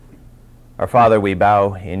Our Father, we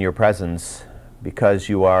bow in your presence because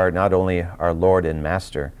you are not only our Lord and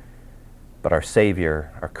Master, but our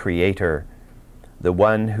Savior, our Creator, the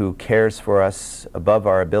one who cares for us above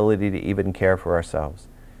our ability to even care for ourselves.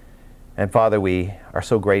 And Father, we are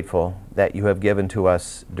so grateful that you have given to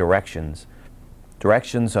us directions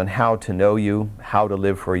on how to know you, how to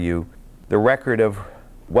live for you, the record of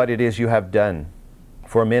what it is you have done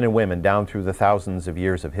for men and women down through the thousands of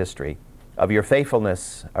years of history, of your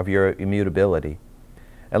faithfulness, of your immutability.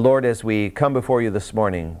 And Lord, as we come before you this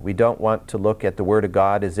morning, we don't want to look at the Word of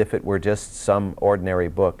God as if it were just some ordinary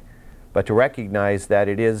book, but to recognize that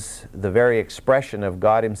it is the very expression of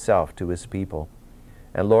God Himself to His people.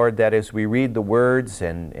 And Lord, that as we read the words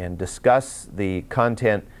and discuss the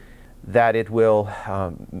content, that it will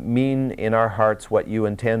mean in our hearts what you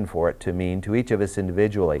intend for it to mean to each of us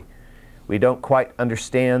individually. We don't quite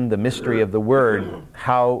understand the mystery of the Word,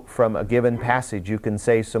 how from a given passage you can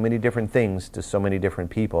say so many different things to so many different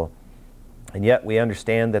people. And yet we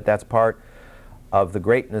understand that that's part of the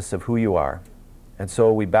greatness of who you are. And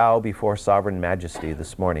so we bow before Sovereign Majesty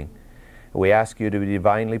this morning. We ask you to be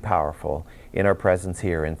divinely powerful in our presence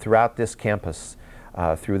here and throughout this campus,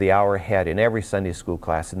 through the hour ahead, in every Sunday school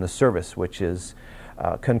class, in the service which is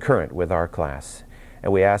concurrent with our class.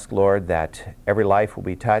 And we ask, Lord, that every life will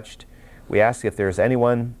be touched. We ask if there's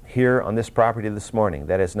anyone here on this property this morning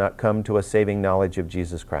that has not come to a saving knowledge of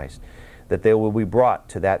Jesus Christ, that they will be brought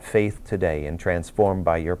to that faith today and transformed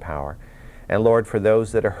by your power. And Lord, for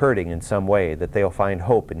those that are hurting in some way, that they'll find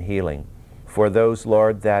hope and healing. For those,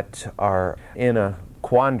 Lord, that are in a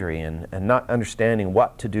quandary and not understanding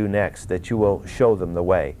what to do next, that you will show them the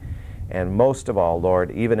way. And most of all,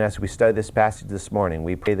 Lord, even as we study this passage this morning,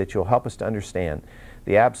 we pray that you'll help us to understand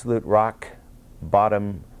the absolute rock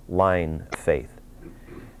bottom line faith,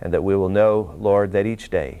 and that we will know, Lord, that each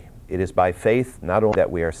day it is by faith not only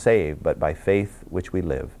that we are saved, but by faith which we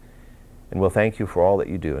live. And we'll thank you for all that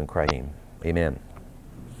you do in Christ's name. Amen.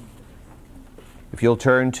 If you'll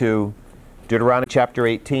turn to Deuteronomy chapter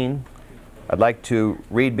 18, I'd like to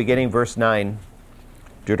read beginning verse 9.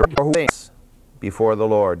 Deuteronomy before the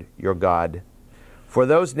Lord your God. For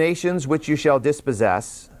those nations which you shall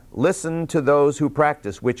dispossess, listen to those who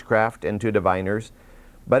practice witchcraft and to diviners.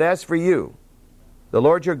 But as for you, the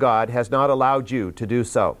Lord your God has not allowed you to do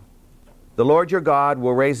so. The Lord your God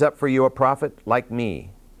will raise up for you a prophet like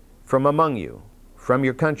me from among you, from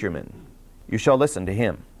your countrymen. You shall listen to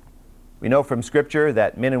him. We know from Scripture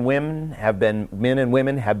that men and women have been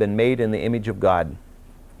made in the image of God.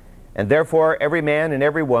 And therefore, every man and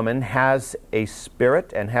every woman has a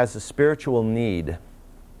spirit and has a spiritual need.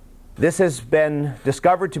 This has been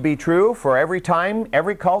discovered to be true for every time,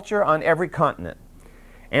 every culture, on every continent.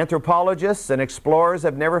 Anthropologists and explorers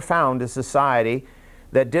have never found a society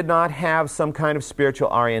that did not have some kind of spiritual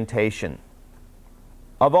orientation.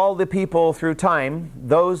 Of all the people through time,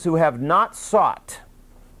 those who have not sought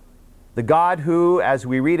the God who, as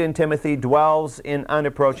we read in Timothy, dwells in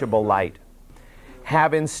unapproachable light,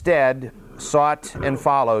 have instead sought and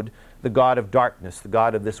followed the God of darkness, the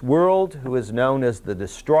God of this world, who is known as the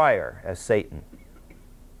destroyer, as Satan.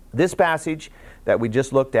 This passage that we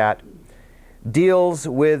just looked at deals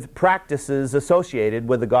with practices associated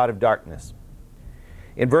with the God of darkness.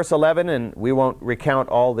 In verse 11, and we won't recount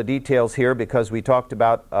all the details here because we talked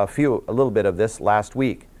about a little bit of this last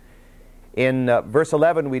week. In verse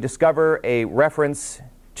 11, we discover a reference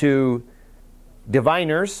to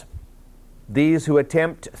diviners, these who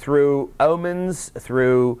attempt through omens,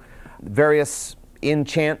 through various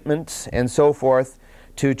enchantments and so forth,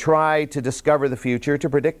 to try to discover the future, to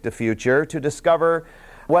predict the future, to discover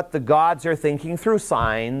what the gods are thinking through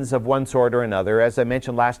signs of one sort or another. As I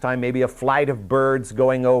mentioned last time, maybe a flight of birds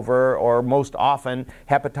going over, or most often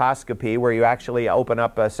hepatoscopy, where you actually open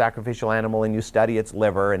up a sacrificial animal and you study its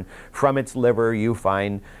liver, and from its liver you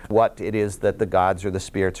find what it is that the gods or the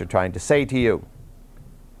spirits are trying to say to you.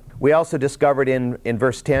 We also discovered in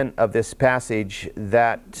verse 10 of this passage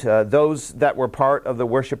that those that were part of the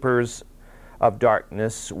worshipers of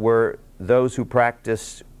darkness were those who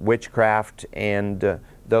practiced witchcraft and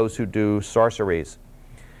those who do sorceries.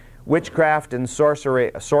 Witchcraft and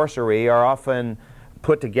sorcery are often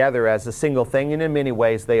put together as a single thing, and in many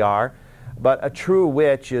ways they are. But a true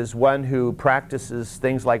witch is one who practices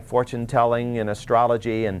things like fortune-telling and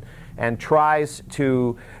astrology and tries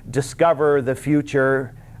to discover the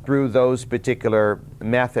future through those particular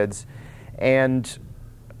methods. And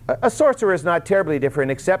a sorcerer is not terribly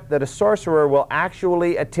different, except that a sorcerer will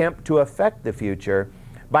actually attempt to affect the future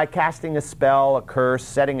by casting a spell, a curse,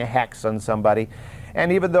 setting a hex on somebody.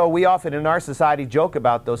 And even though we often in our society joke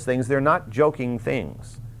about those things, they're not joking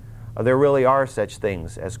things. there really are such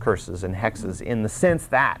things as curses and hexes, in the sense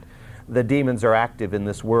that the demons are active in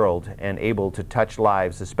this world and able to touch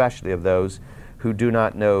lives, especially of those who do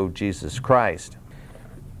not know Jesus Christ.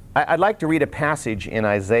 I'd like to read a passage in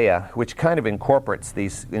Isaiah which kind of incorporates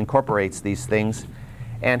these things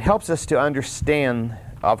and helps us to understand.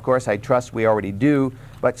 Of course, I trust we already do,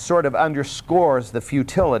 but sort of underscores the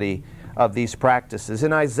futility of these practices.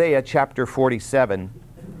 In Isaiah chapter 47,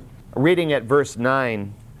 reading at verse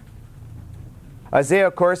 9, Isaiah,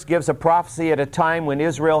 of course, gives a prophecy at a time when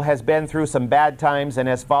Israel has been through some bad times and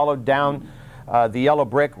has followed down the yellow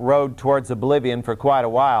brick road towards oblivion for quite a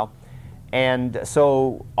while. And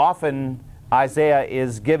so often Isaiah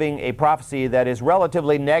is giving a prophecy that is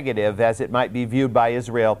relatively negative, as it might be viewed by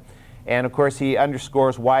Israel. And of course he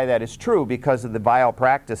underscores why that is true, because of the vile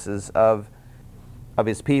practices of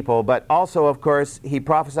his people. But also, of course, he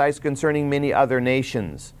prophesies concerning many other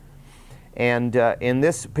nations. And in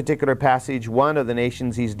this particular passage, one of the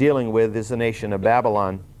nations he's dealing with is the nation of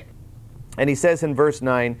Babylon. And he says in verse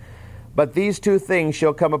 9, "But these two things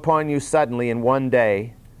shall come upon you suddenly in one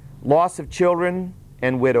day, loss of children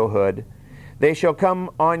and widowhood. They shall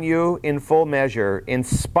come on you in full measure, in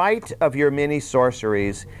spite of your many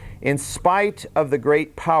sorceries, in spite of the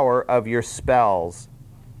great power of your spells."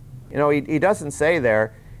 You know, he doesn't say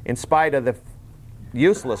there, in spite of the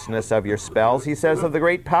uselessness of your spells. He says of the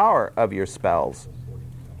great power of your spells.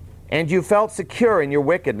 "And you felt secure in your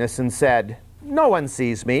wickedness and said, 'No one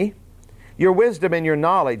sees me.' Your wisdom and your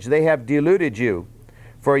knowledge, they have deluded you.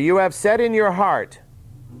 For you have said in your heart,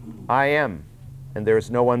 'I am, and there is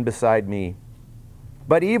no one beside me.'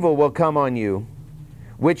 But evil will come on you,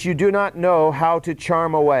 which you do not know how to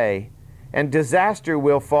charm away, and disaster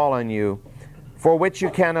will fall on you, for which you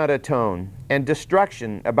cannot atone, and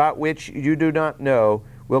destruction, about which you do not know,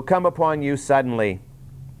 will come upon you suddenly.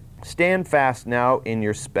 Stand fast now in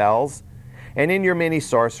your spells, and in your many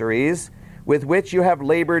sorceries, with which you have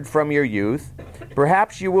labored from your youth.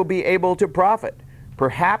 Perhaps you will be able to profit.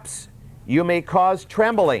 Perhaps you may cause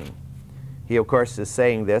trembling." He, of course, is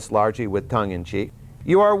saying this largely with tongue-in-cheek.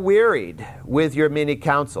 "You are wearied with your many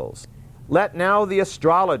counsels. Let now the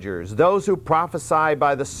astrologers, those who prophesy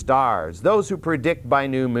by the stars, those who predict by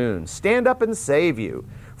new moons, stand up and save you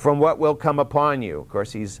from what will come upon you." Of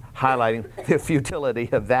course, he's highlighting the futility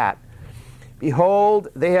of that. "Behold,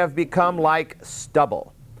 they have become like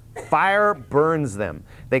stubble. Fire burns them.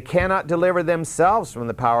 They cannot deliver themselves from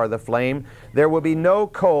the power of the flame. There will be no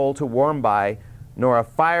coal to warm by, nor a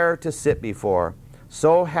fire to sit before.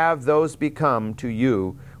 So have those become to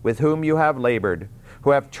you with whom you have labored,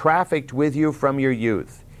 who have trafficked with you from your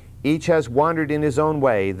youth. Each has wandered in his own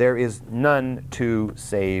way. There is none to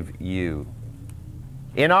save you."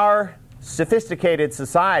 In our sophisticated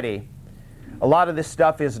society, a lot of this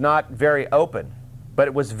stuff is not very open, but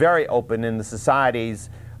it was very open in the societies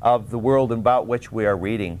of the world about which we are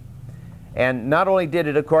reading. And not only did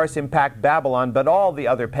it, of course, impact Babylon, but all the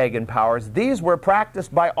other pagan powers. These were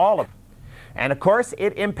practiced by all of them. And of course,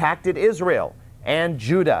 it impacted Israel and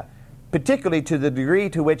Judah, particularly to the degree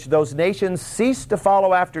to which those nations ceased to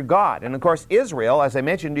follow after God. And of course, Israel, as I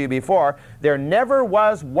mentioned to you before, there never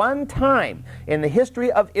was one time in the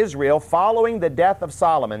history of Israel following the death of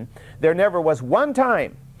Solomon, there never was one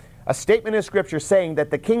time a statement in Scripture saying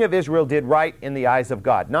that the king of Israel did right in the eyes of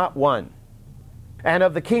God. Not one. And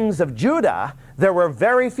of the kings of Judah, there were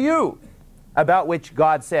very few about which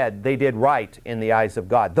God said they did right in the eyes of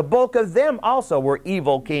God. The bulk of them also were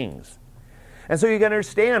evil kings. And so you can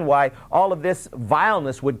understand why all of this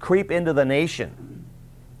vileness would creep into the nation.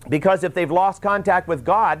 Because if they've lost contact with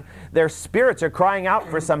God, their spirits are crying out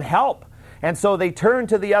for some help. And so they turn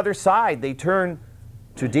to the other side. They turn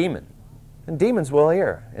to demons. And demons will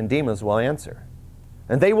hear, and demons will answer.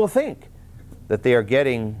 And they will think that they are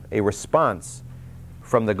getting a response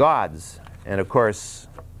from the gods. And of course,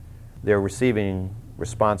 they're receiving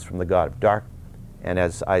response from the God of darkness. And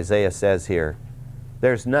as Isaiah says here,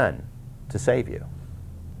 there's none to save you.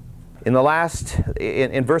 In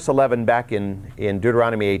verse 11 back in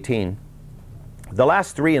Deuteronomy 18, the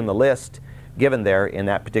last three in the list given there in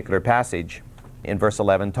that particular passage in verse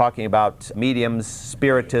 11, talking about mediums,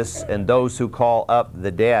 spiritists, and those who call up the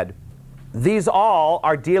dead, these all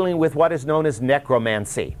are dealing with what is known as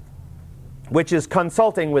necromancy, which is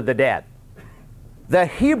consulting with the dead. The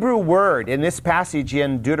Hebrew word in this passage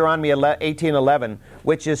in Deuteronomy 18:11,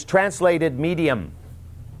 which is translated medium,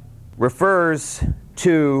 refers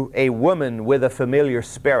to a woman with a familiar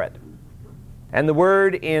spirit. And the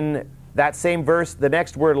word in that same verse, the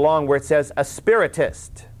next word along where it says a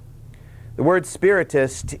spiritist, the word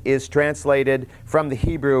spiritist is translated from the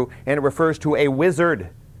Hebrew and it refers to a wizard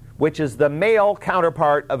which is the male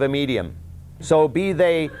counterpart of a medium. So be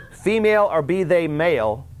they female or be they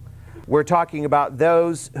male, we're talking about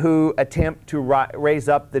those who attempt to raise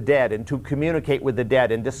up the dead and to communicate with the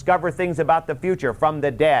dead and discover things about the future from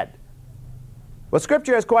the dead. Well,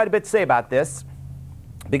 Scripture has quite a bit to say about this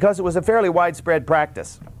because it was a fairly widespread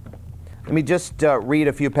practice. Let me just read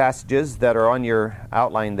a few passages that are on your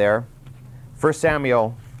outline there. 1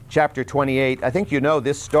 Samuel chapter 28. I think you know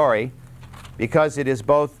this story because it is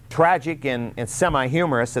both tragic and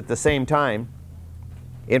semi-humorous at the same time.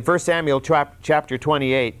 In 1 Samuel chapter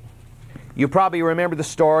 28, you probably remember the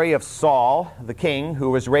story of Saul, the king,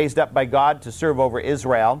 who was raised up by God to serve over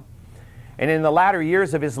Israel. And in the latter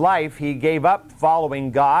years of his life, he gave up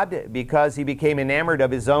following God because he became enamored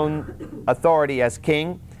of his own authority as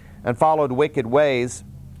king and followed wicked ways.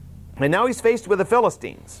 And now he's faced with the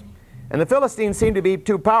Philistines. And the Philistines seem to be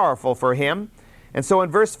too powerful for him. And so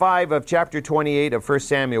in verse 5 of chapter 28 of 1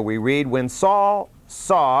 Samuel, we read, "When Saul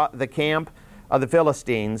saw the camp of the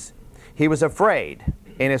Philistines, he was afraid,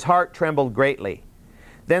 and his heart trembled greatly.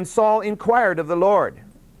 Then Saul inquired of the Lord.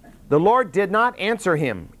 The Lord did not answer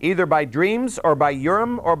him, either by dreams or by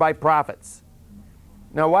Urim or by prophets."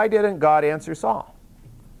 Now, why didn't God answer Saul?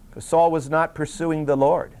 Because Saul was not pursuing the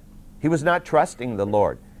Lord. He was not trusting the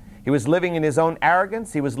Lord. He was living in his own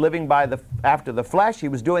arrogance. He was living after the flesh. He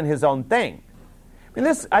was doing his own thing. I mean,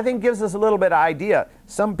 this, I think, gives us a little bit of idea.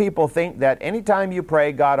 Some people think that anytime you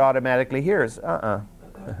pray, God automatically hears.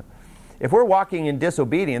 If we're walking in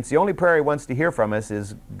disobedience, the only prayer he wants to hear from us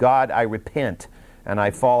is, "God, I repent, and I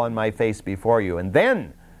fall on my face before you." And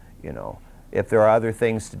then, if there are other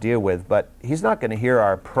things to deal with. But he's not going to hear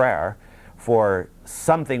our prayer for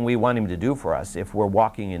something we want him to do for us if we're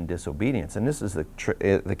walking in disobedience. And this is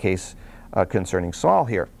the case concerning Saul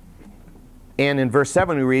here. And in verse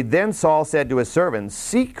 7 we read, "Then Saul said to his servants,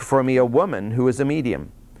 'Seek for me a woman who is a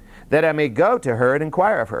medium, that I may go to her and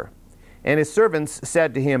inquire of her.' And his servants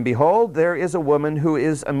said to him, 'Behold, there is a woman who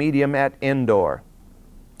is a medium at Endor.'"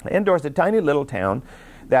 Endor is a tiny little town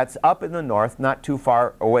that's up in the north, not too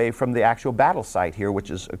far away from the actual battle site here,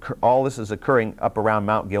 which is all this is occurring up around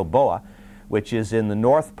Mount Gilboa, which is in the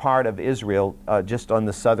north part of Israel, just on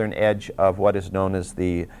the southern edge of what is known as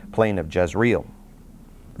the plain of Jezreel.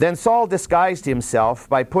 "Then Saul disguised himself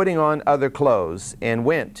by putting on other clothes, and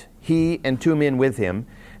went, he and 2 men with him.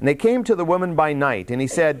 And they came to the woman by night, and he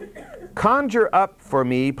said, 'Conjure up for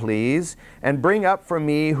me, please, and bring up for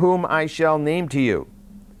me whom I shall name to you.'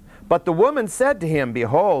 But the woman said to him,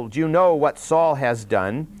 'Behold, you know what Saul has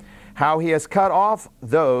done, how he has cut off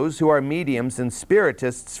those who are mediums and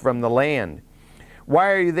spiritists from the land.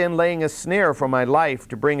 Why are you then laying a snare for my life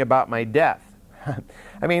to bring about my death?'"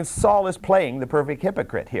 I mean, Saul is playing the perfect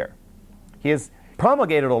hypocrite here. He has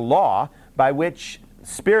promulgated a law by which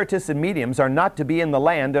spiritists and mediums are not to be in the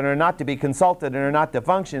land and are not to be consulted and are not to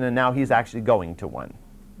function, and now he's actually going to one.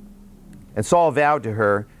 "And Saul vowed to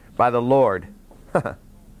her by the Lord,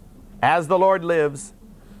 'As the Lord lives,'"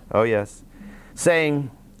 oh yes, saying,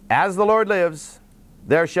 "As the Lord lives,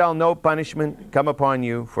 there shall no punishment come upon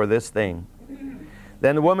you for this thing."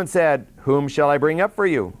 Then the woman said, "Whom shall I bring up for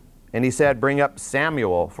you?" And he said, "Bring up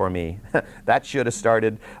Samuel for me." That should have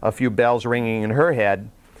started a few bells ringing in her head.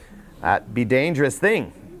 That'd be a dangerous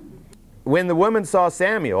thing. "When the woman saw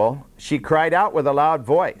Samuel, she cried out with a loud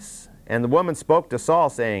voice. And the woman spoke to Saul,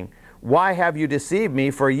 saying, 'Why have you deceived me?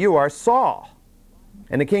 For you are Saul.'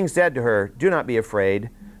 And the king said to her, 'Do not be afraid,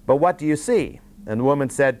 but what do you see?' And the woman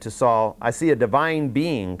said to Saul, 'I see a divine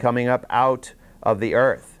being coming up out of the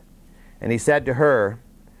earth.' And he said to her,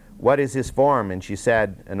 'What is his form?' And she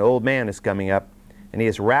said, 'An old man is coming up, and he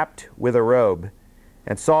is wrapped with a robe.'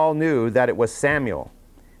 And Saul knew that it was Samuel,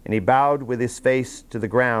 and he bowed with his face to the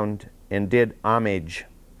ground and did homage."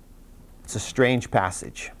 It's a strange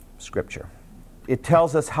passage, Scripture. It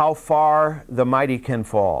tells us how far the mighty can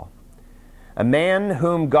fall. A man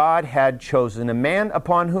whom God had chosen, a man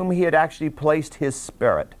upon whom he had actually placed his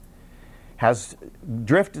spirit, has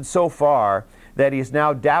drifted so far that he is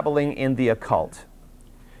now dabbling in the occult.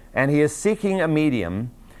 And he is seeking a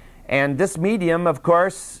medium. And this medium, of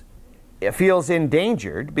course, feels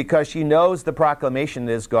endangered because she knows the proclamation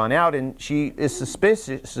that has gone out, and she is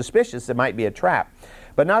suspicious it might be a trap.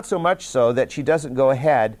 But not so much so that she doesn't go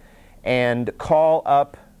ahead and call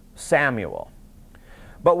up Samuel.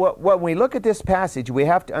 But when we look at this passage, we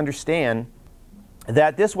have to understand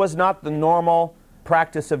that this was not the normal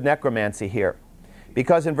practice of necromancy here.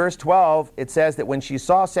 Because in verse 12, it says that when she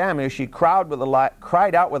saw Samuel, she cried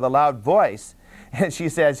out with a loud voice, and she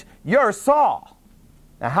says, "You're Saul."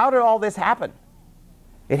 Now, how did all this happen?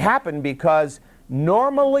 It happened because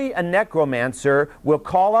normally a necromancer will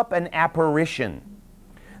call up an apparition.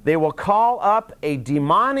 they will call up a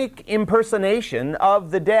demonic impersonation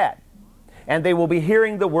of the dead. And they will be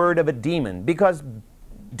hearing the word of a demon, because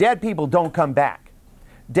dead people don't come back.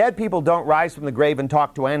 Dead people don't rise from the grave and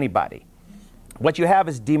talk to anybody. What you have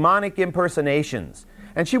is demonic impersonations.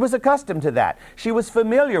 And she was accustomed to that. She was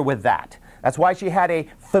familiar with that. That's why she had a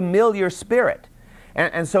familiar spirit.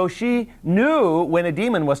 And so she knew when a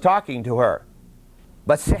demon was talking to her.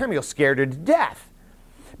 But Samuel scared her to death.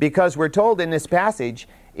 Because we're told in this passage,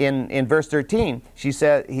 in verse 13,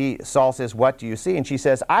 Saul says, "What do you see?" And she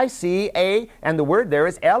says, "I see and the word there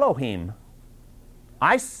is Elohim.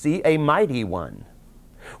 I see a mighty one.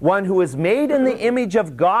 One who is made in the image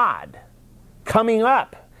of God, coming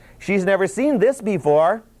up." She's never seen this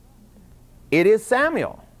before. It is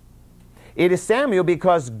Samuel. It is Samuel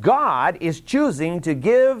because God is choosing to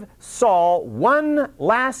give Saul one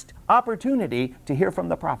last opportunity to hear from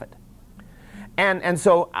the prophet. And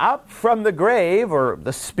so up from the grave, or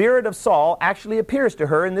the spirit of Saul actually appears to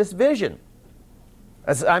her in this vision.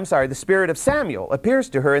 The spirit of Samuel appears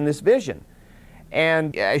to her in this vision.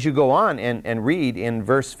 And as you go on and read in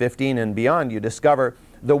verse 15 and beyond, you discover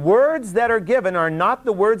the words that are given are not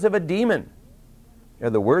the words of a demon. They're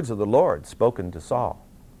the words of the Lord spoken to Saul.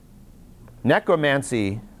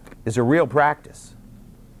 Necromancy is a real practice.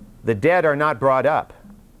 The dead are not brought up,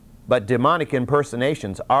 but demonic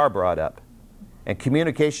impersonations are brought up. And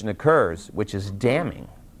communication occurs, which is damning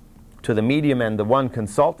to the medium and the one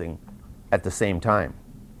consulting at the same time.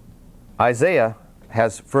 Isaiah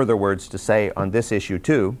has further words to say on this issue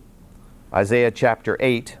too. Isaiah chapter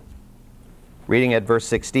 8, reading at verse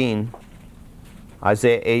 16.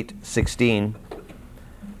 Isaiah 8:16.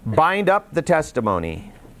 "Bind up the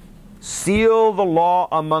testimony, seal the law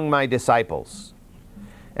among my disciples,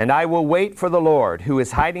 and I will wait for the Lord, who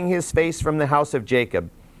is hiding his face from the house of Jacob.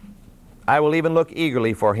 I will even look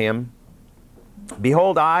eagerly for him.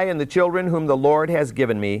 Behold, I and the children whom the Lord has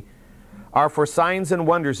given me are for signs and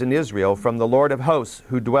wonders in Israel from the Lord of hosts,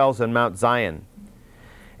 who dwells on Mount Zion.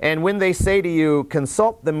 And when they say to you,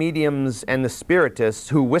 'Consult the mediums and the spiritists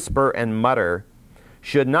who whisper and mutter,'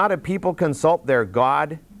 should not a people consult their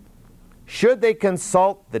God? Should they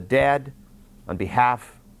consult the dead on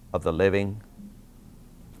behalf of the living?"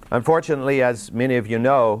 Unfortunately, as many of you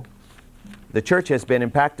know, the church has been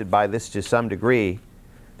impacted by this to some degree,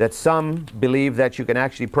 that some believe that you can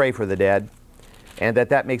actually pray for the dead, and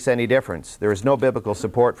that makes any difference. There is no biblical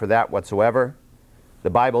support for that whatsoever. The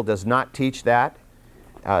Bible does not teach that.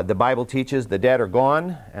 The Bible teaches the dead are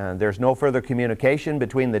gone, and there's no further communication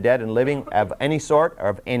between the dead and living of any sort or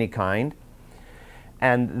of any kind.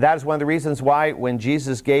 And that is one of the reasons why when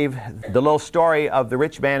Jesus gave the little story of the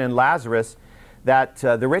rich man and Lazarus, that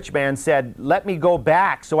the rich man said, "Let me go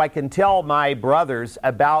back so I can tell my brothers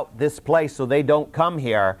about this place so they don't come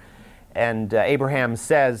here." And Abraham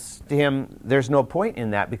says to him, "There's no point in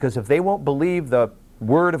that, because if they won't believe the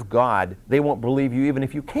word of God, they won't believe you even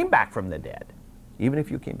if you came back from the dead." Even if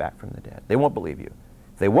you came back from the dead, they won't believe you.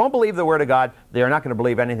 If they won't believe the word of God, they are not going to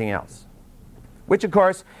believe anything else. Which, of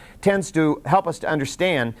course, tends to help us to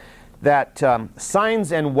understand that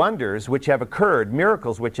signs and wonders which have occurred,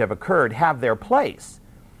 miracles which have occurred, have their place.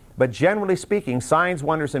 But generally speaking, signs,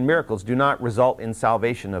 wonders, and miracles do not result in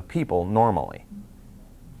salvation of people normally.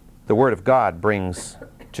 The Word of God brings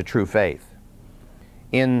to true faith.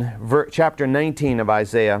 In chapter 19 of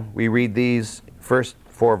Isaiah, we read these first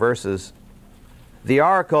 4 verses. "The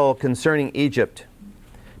oracle concerning Egypt.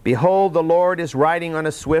 Behold, the Lord is riding on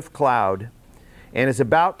a swift cloud, and is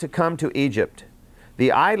about to come to Egypt.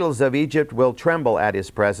 The idols of Egypt will tremble at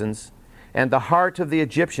his presence, and the heart of the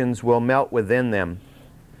Egyptians will melt within them.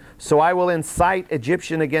 So I will incite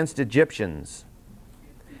Egyptian against Egyptians,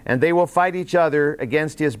 and they will fight each other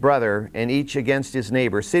against his brother, and each against his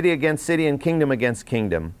neighbor, city against city, and kingdom against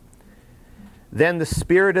kingdom. Then the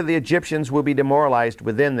spirit of the Egyptians will be demoralized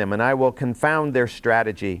within them, and I will confound their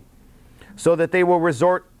strategy, so that they will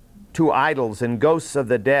resort to idols and ghosts of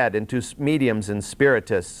the dead, and to mediums and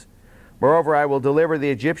spiritists. Moreover, I will deliver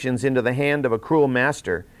the Egyptians into the hand of a cruel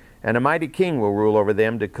master, and a mighty king will rule over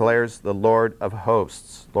them, declares the Lord of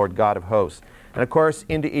hosts," Lord God of hosts. And of course,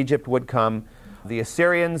 into Egypt would come the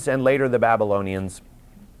Assyrians and later the Babylonians,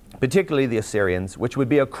 particularly the Assyrians, which would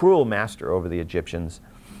be a cruel master over the Egyptians.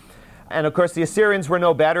 And of course, the Assyrians were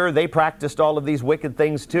no better. They practiced all of these wicked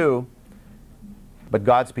things too. But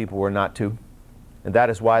God's people were not to. And that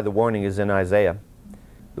is why the warning is in Isaiah.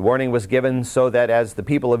 The warning was given so that as the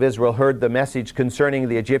people of Israel heard the message concerning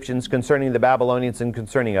the Egyptians, concerning the Babylonians, and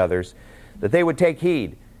concerning others, that they would take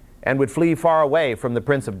heed and would flee far away from the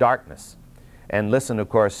prince of darkness and listen, of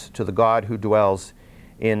course, to the God who dwells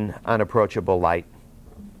in unapproachable light.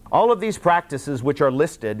 All of these practices which are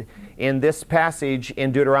listed in this passage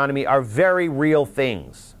in Deuteronomy are very real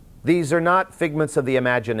things. These are not figments of the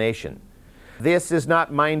imagination. This is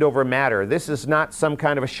not mind over matter. This is not some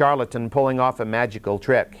kind of a charlatan pulling off a magical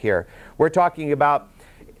trick here. We're talking about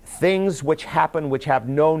things which happen which have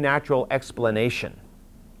no natural explanation.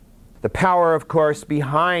 The power, of course,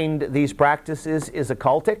 behind these practices is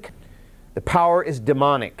occultic. The power is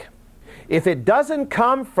demonic. If it doesn't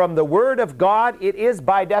come from the Word of God, it is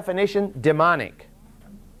by definition demonic.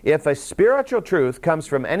 If a spiritual truth comes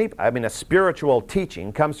from a spiritual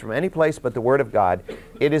teaching comes from any place but the Word of God,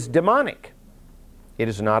 it is demonic. It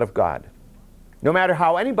is not of God. No matter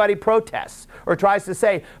how anybody protests or tries to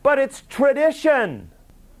say, but it's tradition.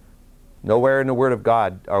 Nowhere in the Word of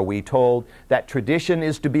God are we told that tradition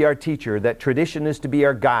is to be our teacher, that tradition is to be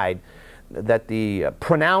our guide, that the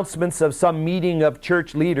pronouncements of some meeting of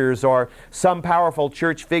church leaders or some powerful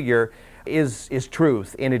church figure is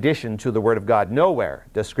truth in addition to the Word of God. Nowhere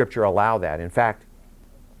does Scripture allow that. In fact,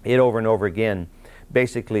 it over and over again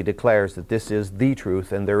basically declares that this is the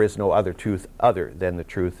truth and there is no other truth other than the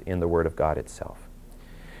truth in the Word of God itself.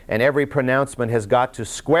 And every pronouncement has got to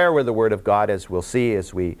square with the Word of God, as we'll see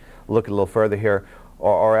as we look a little further here,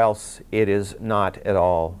 or else it is not at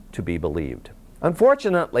all to be believed.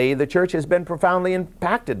 Unfortunately, the church has been profoundly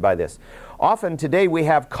impacted by this. Often today we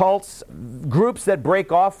have cults, groups that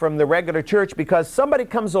break off from the regular church because somebody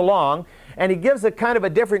comes along and he gives a kind of a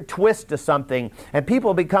different twist to something, and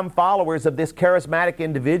people become followers of this charismatic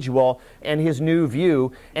individual and his new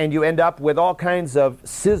view, and you end up with all kinds of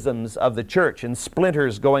schisms of the church and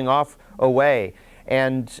splinters going off away.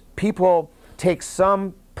 And people take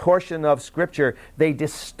some portion of Scripture, they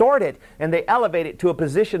distort it and they elevate it to a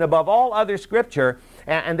position above all other Scripture,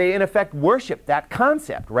 and they in effect worship that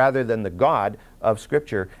concept rather than the God of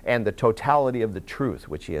Scripture and the totality of the truth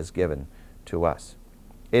which He has given to us.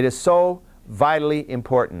 It is so vitally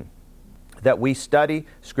important that we study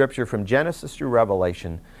Scripture from Genesis through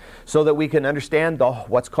Revelation so that we can understand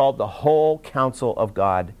what's called the whole counsel of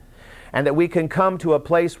God, and that we can come to a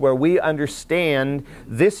place where we understand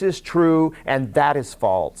this is true and that is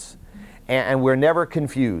false, and we're never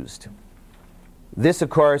confused. This, of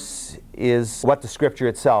course, is what the Scripture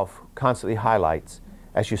itself constantly highlights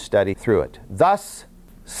as you study through it. Thus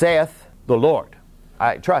saith the Lord.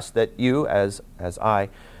 I trust that you, as I,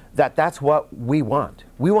 that's what we want.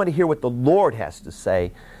 We want to hear what the Lord has to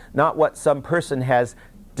say, not what some person has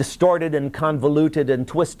distorted and convoluted and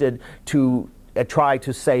twisted to try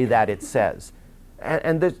to say that it says.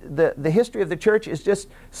 And the history of the church is just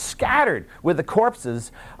scattered with the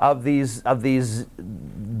corpses of these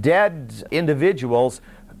dead individuals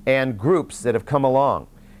and groups that have come along.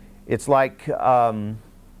 It's like my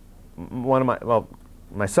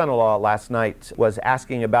son-in-law last night was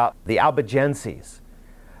asking about the Albigenses.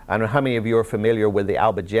 I don't know how many of you are familiar with the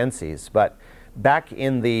Albigenses, but back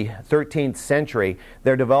in the 13th century,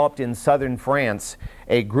 there developed in southern France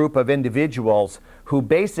a group of individuals who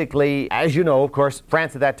basically, as you know, of course,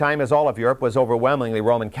 France at that time, as all of Europe, was overwhelmingly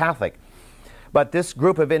Roman Catholic. But this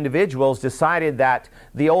group of individuals decided that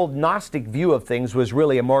the old Gnostic view of things was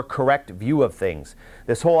really a more correct view of things.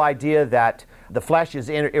 This whole idea that the flesh is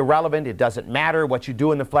irrelevant, it doesn't matter, what you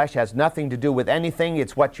do in the flesh has nothing to do with anything,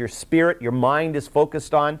 it's what your spirit, your mind is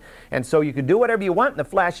focused on, and so you can do whatever you want in the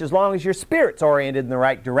flesh as long as your spirit's oriented in the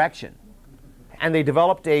right direction. And they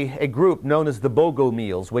developed a group known as the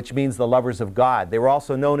Bogomiles, which means the lovers of God. They were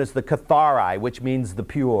also known as the Cathari, which means the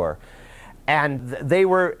pure. And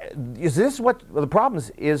is this what the problem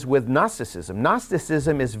is with Gnosticism?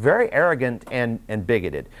 Gnosticism is very arrogant and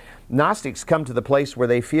bigoted. Gnostics come to the place where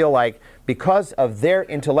they feel like because of their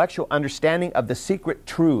intellectual understanding of the secret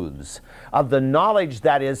truths, of the knowledge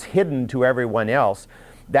that is hidden to everyone else,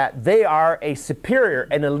 that they are a superior,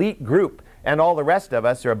 an elite group, and all the rest of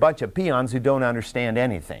us are a bunch of peons who don't understand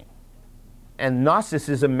anything. And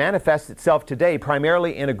Gnosticism manifests itself today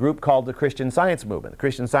primarily in a group called the Christian Science Movement. The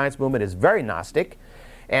Christian Science Movement is very Gnostic,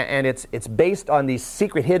 and it's based on these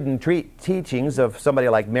secret hidden teachings of somebody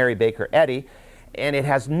like Mary Baker Eddy, and it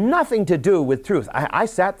has nothing to do with truth. I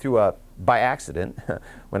sat through by accident,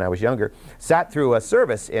 when I was younger, sat through a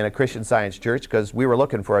service in a Christian Science church because we were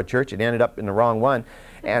looking for a church and ended up in the wrong one.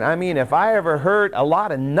 And I mean, if I ever heard a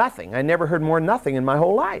lot of nothing, I never heard more nothing in my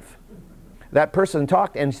whole life. That person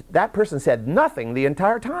talked, and that person said nothing the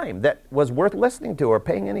entire time that was worth listening to or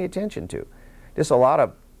paying any attention to. Just a lot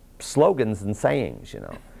of slogans and sayings, you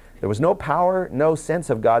know. There was no power, no sense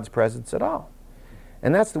of God's presence at all.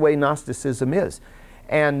 And that's the way Gnosticism is.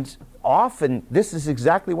 And often, this is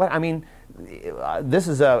exactly what, this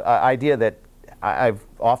is an idea that I've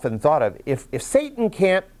often thought of. If Satan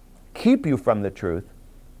can't keep you from the truth,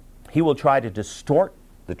 he will try to distort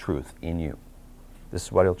the truth in you. This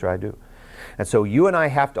is what he'll try to do. And so you and I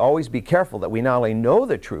have to always be careful that we not only know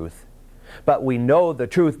the truth, but we know the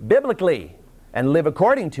truth biblically and live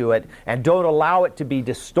according to it, and don't allow it to be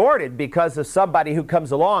distorted because of somebody who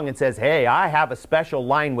comes along and says, hey, I have a special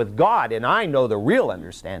line with God and I know the real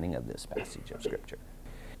understanding of this passage of Scripture.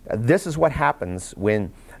 This is what happens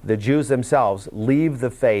when the Jews themselves leave the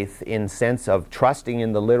faith in sense of trusting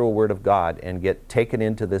in the literal Word of God and get taken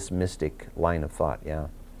into this mystic line of thought. Yeah.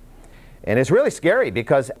 And it's really scary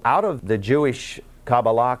because out of the Jewish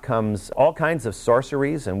Kabbalah comes all kinds of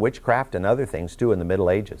sorceries and witchcraft and other things too in the Middle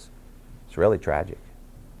Ages. It's really tragic.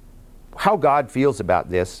 How God feels about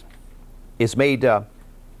this is made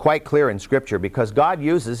quite clear in Scripture, because God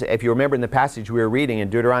uses, if you remember in the passage we were reading in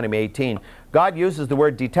Deuteronomy 18, God uses the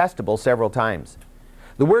word detestable several times.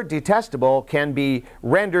 The word detestable can be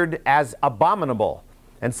rendered as abominable,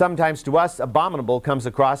 and sometimes to us abominable comes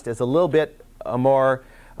across as a little bit more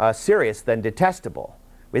serious than detestable.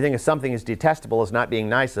 We think if something is detestable as not being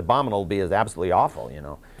nice, abominable be as absolutely awful,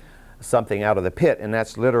 something out of the pit, and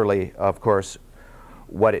that's literally, of course,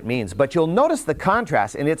 what it means. But you'll notice the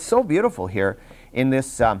contrast, and it's so beautiful here in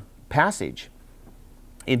this passage.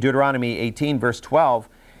 In Deuteronomy 18, verse 12,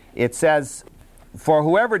 it says, for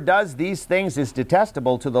whoever does these things is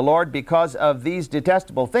detestable to the Lord. Because of these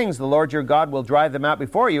detestable things, the Lord your God will drive them out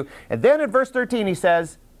before you. And then in verse 13 he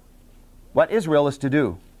says, what Israel is to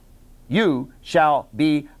do. You shall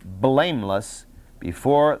be blameless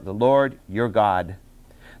before the Lord your God.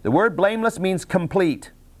 The word blameless means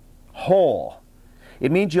complete, whole.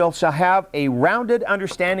 It means you shall have a rounded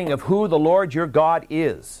understanding of who the Lord your God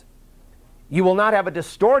is. You will not have a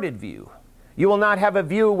distorted view. You will not have a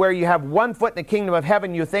view where you have one foot in the kingdom of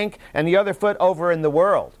heaven, you think, and the other foot over in the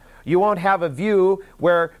world. You won't have a view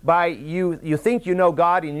whereby you think you know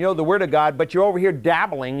God and you know the Word of God, but you're over here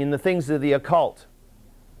dabbling in the things of the occult.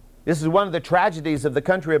 This is one of the tragedies of the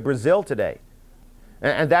country of Brazil today.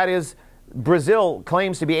 And that is, Brazil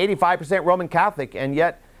claims to be 85% Roman Catholic, and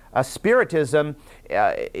yet Spiritism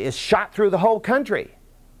is shot through the whole country.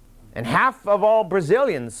 And half of all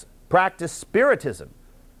Brazilians practice Spiritism.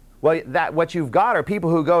 Well, what you've got are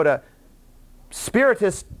people who go to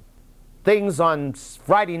Spiritist things on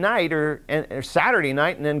Friday night or Saturday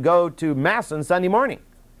night and then go to Mass on Sunday morning.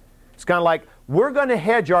 It's kind of like, we're going to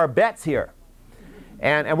hedge our bets here.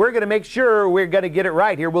 And we're going to make sure we're going to get it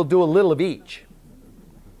right here. We'll do a little of each.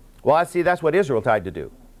 Well, I see that's what Israel tried to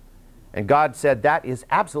do. And God said that is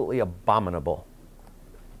absolutely abominable.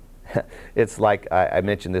 It's like, I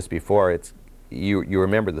mentioned this before, you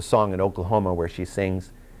remember the song in Oklahoma where she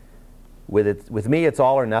sings, with me it's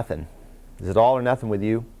all or nothing. Is it all or nothing with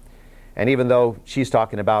you? And even though she's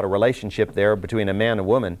talking about a relationship there between a man and a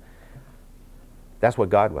woman, that's what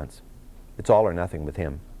God wants. It's all or nothing with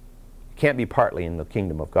Him. It can't be partly in the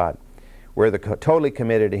kingdom of God. We're either totally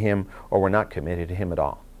committed to Him or we're not committed to Him at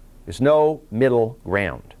all. There's no middle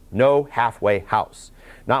ground, no halfway house.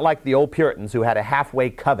 Not like the old Puritans who had a halfway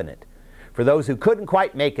covenant. For those who couldn't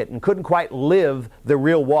quite make it and couldn't quite live the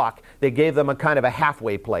real walk, they gave them a kind of a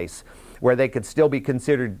halfway place where they could still be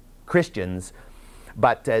considered Christians,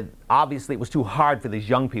 but obviously it was too hard for these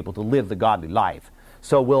young people to live the godly life.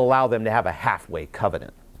 So we'll allow them to have a halfway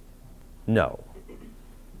covenant. No.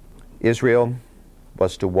 Israel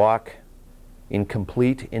was to walk in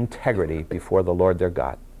complete integrity before the Lord their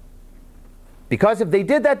God. Because if they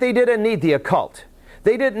did that, they didn't need the occult.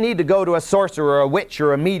 They didn't need to go to a sorcerer or a witch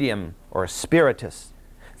or a medium or a spiritist.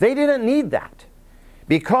 They didn't need that.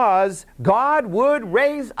 Because God would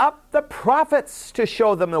raise up the prophets to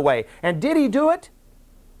show them the way. And did He do it?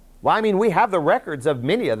 Well, I mean, we have the records of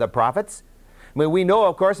many of the prophets. I mean, we know,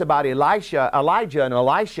 of course, about Elijah and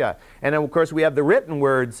Elisha. And, of course, we have the written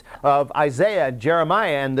words of Isaiah,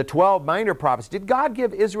 Jeremiah, and the 12 minor prophets. Did God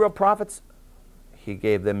give Israel prophets? He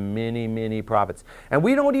gave them many, many prophets. And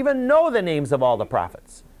we don't even know the names of all the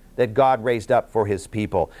prophets that God raised up for His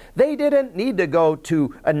people. They didn't need to go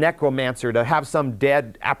to a necromancer to have some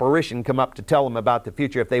dead apparition come up to tell them about the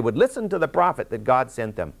future. If they would listen to the prophet that God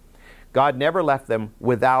sent them, God never left them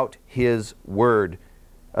without His word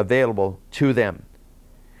available to them.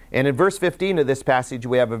 And in verse 15 of this passage,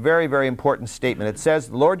 we have a very, very important statement. It says,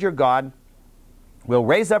 the Lord your God will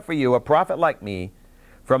raise up for you a prophet like me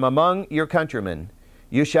from among your countrymen.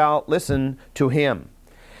 You shall listen to him.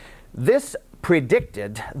 This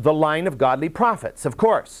predicted the line of godly prophets, of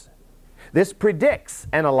course. This predicts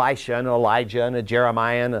an Elisha, an Elijah, and a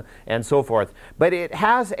Jeremiah, and so forth. But it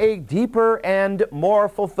has a deeper and more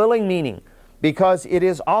fulfilling meaning because it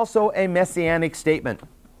is also a messianic statement.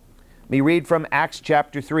 Let me read from Acts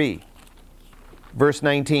chapter 3, verse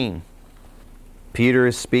 19. Peter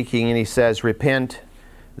is speaking and he says, "Repent,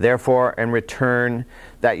 therefore, and return,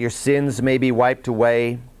 that your sins may be wiped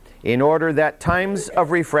away, in order that times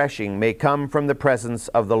of refreshing may come from the presence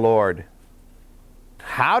of the Lord."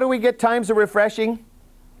 How do we get times of refreshing?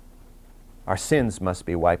 Our sins must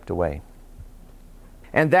be wiped away.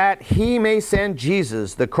 "And that he may send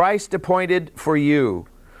Jesus, the Christ appointed for you,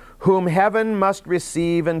 whom heaven must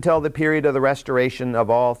receive until the period of the restoration of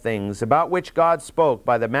all things, about which God spoke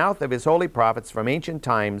by the mouth of his holy prophets from ancient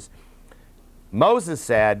times. Moses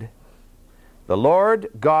said, 'The Lord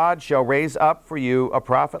God shall raise up for you a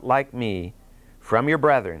prophet like me from your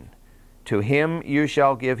brethren. To him you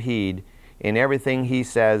shall give heed in everything he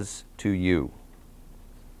says to you.'"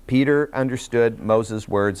 Peter understood Moses'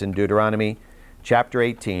 words in Deuteronomy chapter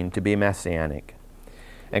 18 to be messianic.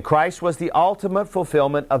 And Christ was the ultimate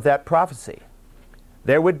fulfillment of that prophecy.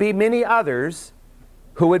 There would be many others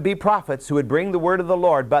who would be prophets who would bring the word of the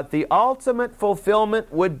Lord, but the ultimate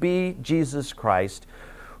fulfillment would be Jesus Christ,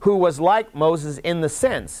 who was like Moses in the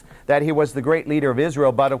sense that he was the great leader of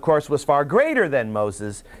Israel, but of course was far greater than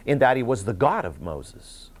Moses in that he was the God of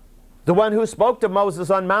Moses, the one who spoke to Moses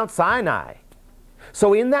on Mount Sinai.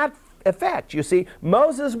 So in that effect, you see,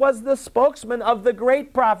 Moses was the spokesman of the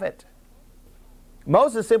great prophet.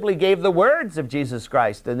 Moses simply gave the words of Jesus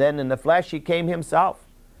Christ, and then in the flesh he came himself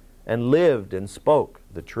and lived and spoke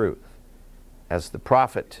the truth as the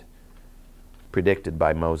prophet predicted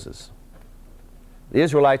by Moses. The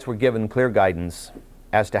Israelites were given clear guidance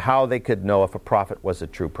as to how they could know if a prophet was a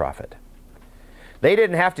true prophet. They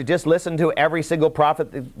didn't have to just listen to every single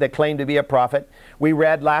prophet that claimed to be a prophet. We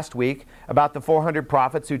read last week about the 400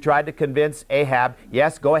 prophets who tried to convince Ahab,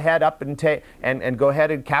 yes, go ahead up and go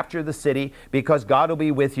ahead and capture the city because God will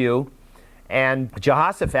be with you. And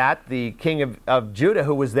Jehoshaphat, the king of Judah,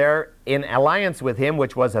 who was there in alliance with him,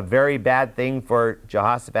 which was a very bad thing for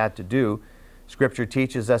Jehoshaphat to do. Scripture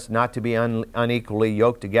teaches us not to be unequally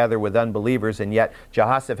yoked together with unbelievers, and yet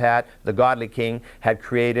Jehoshaphat, the godly king, had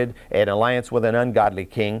created an alliance with an ungodly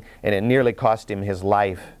king, and it nearly cost him his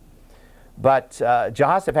life. But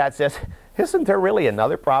Jehoshaphat says, isn't there really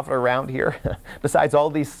another prophet around here besides all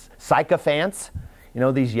these sycophants,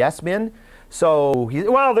 these yes men? So,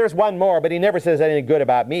 there's one more, but he never says anything good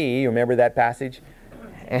about me. You remember that passage?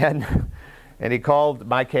 And he called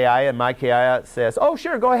Micaiah, and Micaiah says, "Oh,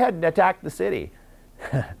 sure, go ahead and attack the city."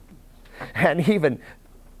 And even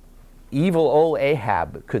evil old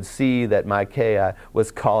Ahab could see that Micaiah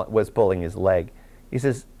was pulling his leg. He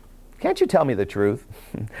says, "Can't you tell me the truth?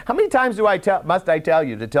 How many times must I tell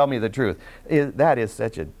you to tell me the truth?" That is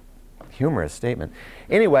such a humorous statement.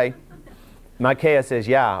 Anyway, Micaiah says,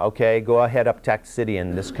 "Yeah, okay, go ahead, attack the city,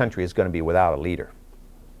 and this country is going to be without a leader.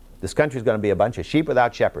 This country is going to be a bunch of sheep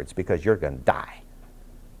without shepherds because you're going to die."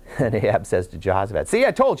 And Ahab says to Jehoshaphat, "See,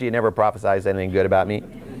 I told you never prophesies anything good about me."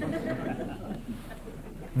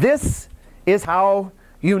 This is how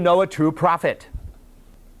you know a true prophet.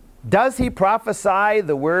 Does he prophesy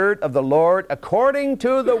the word of the Lord according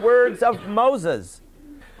to the words of Moses?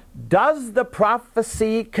 Does the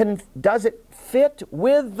prophecy, does it fit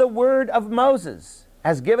with the word of Moses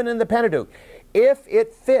as given in the Pentateuch? If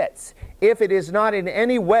it fits, if it is not in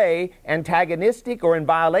any way antagonistic or in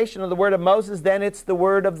violation of the word of Moses, then it's the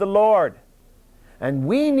word of the Lord. And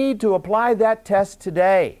we need to apply that test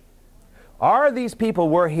today. Are these people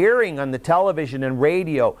we're hearing on the television and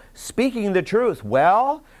radio speaking the truth?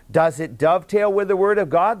 Well, does it dovetail with the word of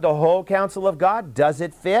God, the whole counsel of God? Does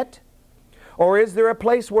it fit? Or is there a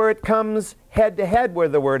place where it comes head to head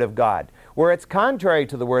with the word of God, where it's contrary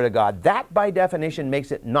to the word of God? That, by definition,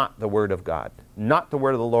 makes it not the word of God, not the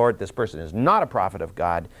word of the Lord. This person is not a prophet of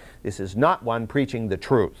God. This is not one preaching the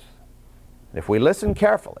truth. If we listen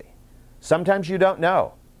carefully, sometimes you don't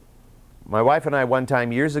know. My wife and I, one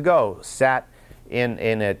time years ago, sat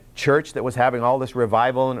in a church that was having all this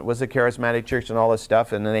revival, and it was a charismatic church and all this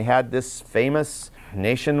stuff, and then they had this famous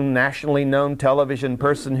nationally known television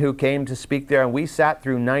person who came to speak there, and we sat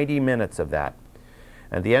through 90 minutes of that.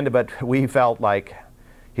 At the end of it, we felt like,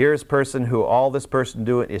 here's a person who all this person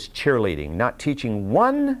doing is cheerleading, not teaching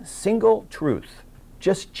one single truth,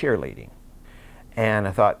 just cheerleading. And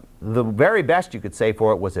I thought, the very best you could say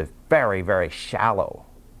for it was a very, very shallow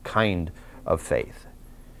kind of faith.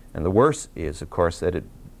 And the worst is, of course, that it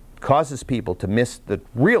causes people to miss the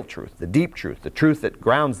real truth, the deep truth, the truth that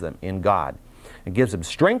grounds them in God. It gives them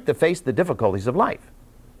strength to face the difficulties of life.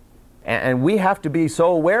 And we have to be so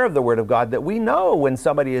aware of the Word of God that we know when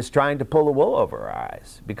somebody is trying to pull the wool over our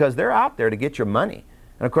eyes, because they're out there to get your money.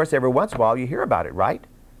 And of course, every once in a while you hear about it, right?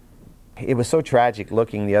 It was so tragic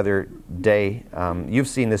looking the other day. You've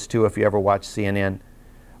seen this too if you ever watch CNN.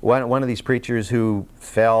 One of these preachers who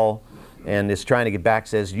fell and is trying to get back,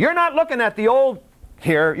 says, "You're not looking at the old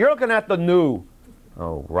here, you're looking at the new."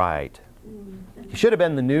 Oh, right. He should have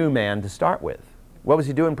been the new man to start with. What was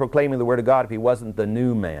he doing proclaiming the Word of God if he wasn't the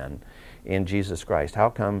new man in Jesus Christ? How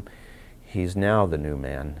come he's now the new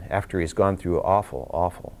man after he's gone through awful,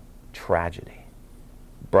 awful tragedy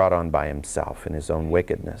brought on by himself in his own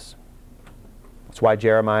wickedness? That's why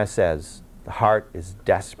Jeremiah says, the heart is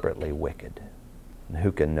desperately wicked. And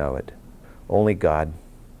who can know it? Only God.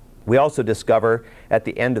 We also discover at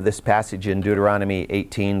the end of this passage in Deuteronomy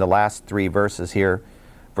 18, the last 3 verses here,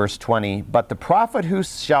 verse 20, "But the prophet who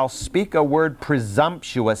shall speak a word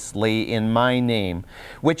presumptuously in my name,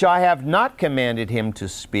 which I have not commanded him to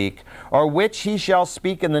speak, or which he shall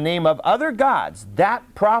speak in the name of other gods, that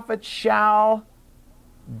prophet shall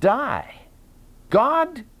die."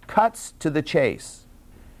 God cuts to the chase.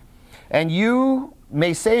 And you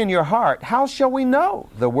may say in your heart, "How shall we know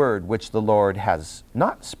the word which the Lord has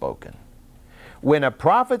not spoken?" When a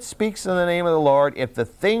prophet speaks in the name of the Lord, if the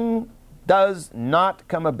thing does not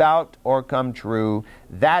come about or come true,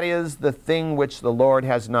 that is the thing which the Lord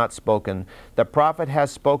has not spoken. The prophet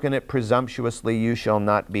has spoken it presumptuously. You shall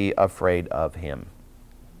not be afraid of him.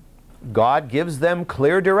 God gives them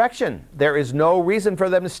clear direction. There is no reason for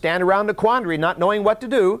them to stand around a quandary not knowing what to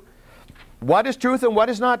do. What is truth and what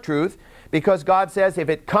is not truth? Because God says if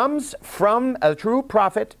it comes from a true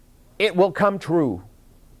prophet, it will come true.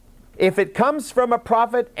 If it comes from a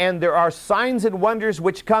prophet and there are signs and wonders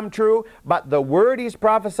which come true, but the word he's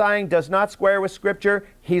prophesying does not square with Scripture,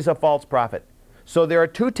 he's a false prophet. So there are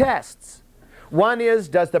 2 tests. One is,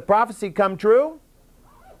 does the prophecy come true?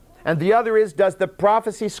 And the other is, does the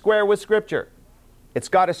prophecy square with Scripture? It's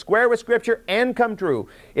got to square with Scripture and come true.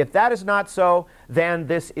 If that is not so, then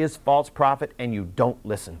this is false prophet and you don't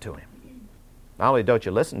listen to him. Not only don't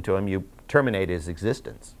you listen to him, you terminate his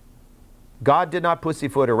existence. God did not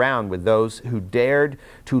pussyfoot around with those who dared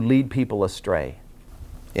to lead people astray.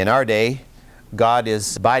 In our day, God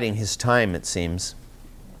is biding his time, it seems,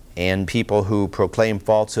 and people who proclaim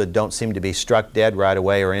falsehood don't seem to be struck dead right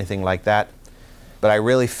away or anything like that. But I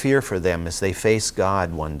really fear for them as they face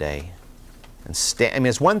God one day. And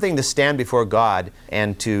it's one thing to stand before God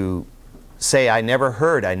and to say, "I never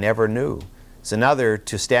heard, I never knew." It's another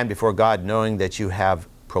to stand before God knowing that you have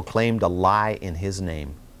proclaimed a lie in his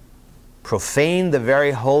name. Profaned the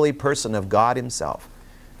very holy person of God himself.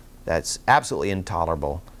 That's absolutely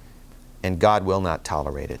intolerable, and God will not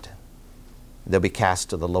tolerate it. They'll be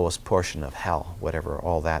cast to the lowest portion of hell, whatever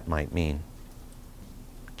all that might mean.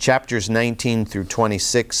 Chapters 19 through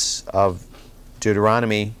 26 of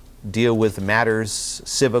Deuteronomy deal with matters,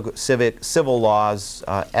 civil laws,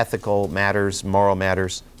 ethical matters, moral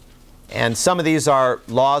matters. And some of these are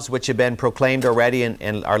laws which have been proclaimed already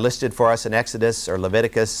and are listed for us in Exodus or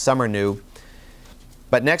Leviticus. Some are new.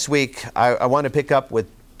 But next week, I want to pick up with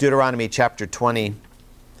Deuteronomy chapter 20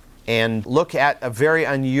 and look at a very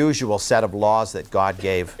unusual set of laws that God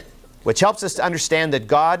gave, which helps us to understand that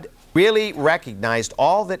God really recognized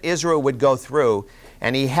all that Israel would go through,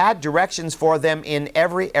 and he had directions for them in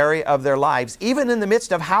every area of their lives, even in the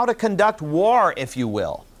midst of how to conduct war, if you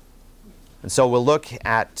will. And so we'll look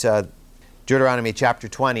at Deuteronomy chapter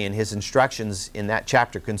 20 and his instructions in that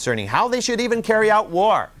chapter concerning how they should even carry out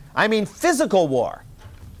war. I mean physical war,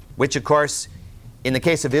 which of course, in the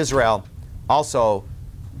case of Israel, also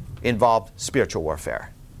involved spiritual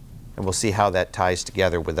warfare. And we'll see how that ties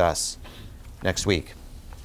together with us next week.